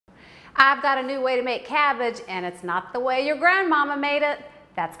I've got a new way to make cabbage, and it's not the way your grandmama made it.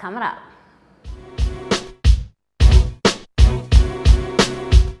 That's coming up.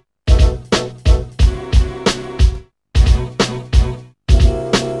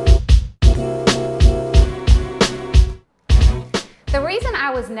 The reason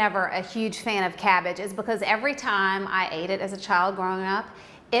I was never a huge fan of cabbage is because every time I ate it as a child growing up,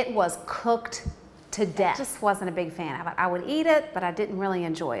 it was cooked to death. I just wasn't a big fan of it. I would eat it, but I didn't really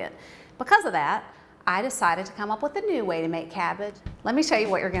enjoy it. Because of that, I decided to come up with a new way to make cabbage. Let me show you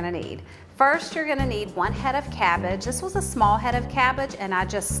what you're gonna need. First, you're gonna need 1 head of cabbage. This was a small head of cabbage, and I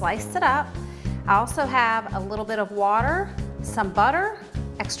just sliced it up. I also have a little bit of water, some butter,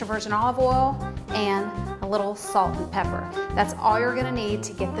 extra virgin olive oil, and a little salt and pepper. That's all you're gonna need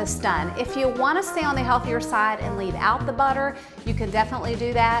to get this done. If you wanna stay on the healthier side and leave out the butter, you can definitely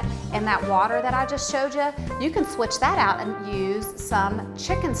do that. And that water that I just showed you, you can switch that out and use some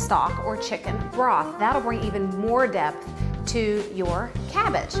chicken stock or chicken broth. That'll bring even more depth to your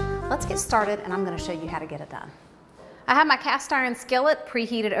cabbage. Let's get started, and I'm gonna show you how to get it done. I have my cast iron skillet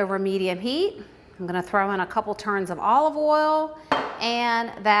preheated over medium heat. I'm gonna throw in a couple turns of olive oil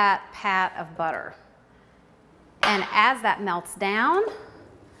and that pat of butter. And as that melts down,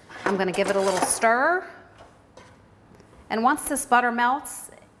 I'm gonna give it a little stir. And once this butter melts,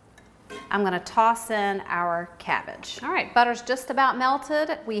 I'm gonna toss in our cabbage. All right, butter's just about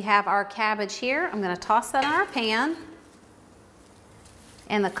melted. We have our cabbage here. I'm gonna toss that in our pan.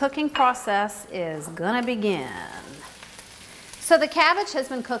 And the cooking process is gonna begin. So the cabbage has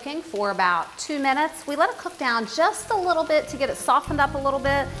been cooking for about 2 minutes. We let it cook down just a little bit to get it softened up a little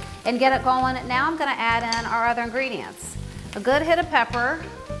bit and get it going. Now I'm gonna add in our other ingredients. A good hit of pepper.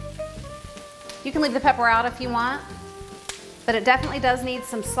 You can leave the pepper out if you want, but it definitely does need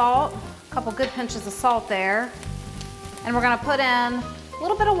some salt. A couple good pinches of salt there. And we're gonna put in a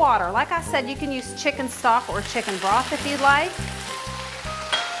little bit of water. Like I said, you can use chicken stock or chicken broth if you'd like.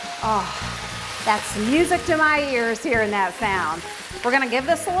 Oh. That's music to my ears hearing that sound. We're gonna give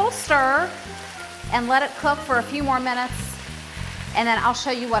this a little stir and let it cook for a few more minutes, and then I'll show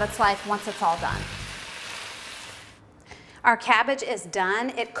you what it's like once it's all done. Our cabbage is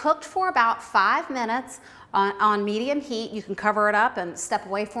done. It cooked for about 5 minutes on medium heat. You can cover it up and step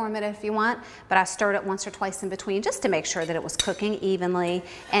away for a minute if you want, but I stirred it once or twice in between just to make sure that it was cooking evenly,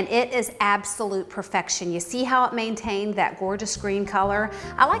 and it is absolute perfection. You see how it maintained that gorgeous green color?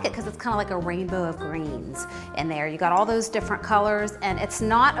 I like it because it's kind of like a rainbow of greens in there. You got all those different colors, and it's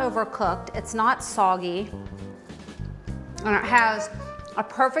not overcooked, it's not soggy, and it has a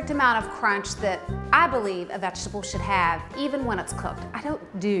perfect amount of crunch that I believe a vegetable should have even when it's cooked. I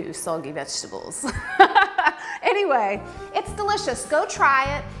don't do soggy vegetables. Anyway, it's delicious. Go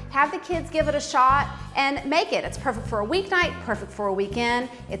try it. Have the kids give it a shot and make it. It's perfect for a weeknight, perfect for a weekend.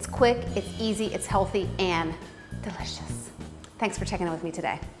 It's quick, it's easy, it's healthy, and delicious. Thanks for checking in with me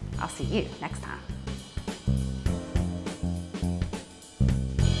today. I'll see you next time.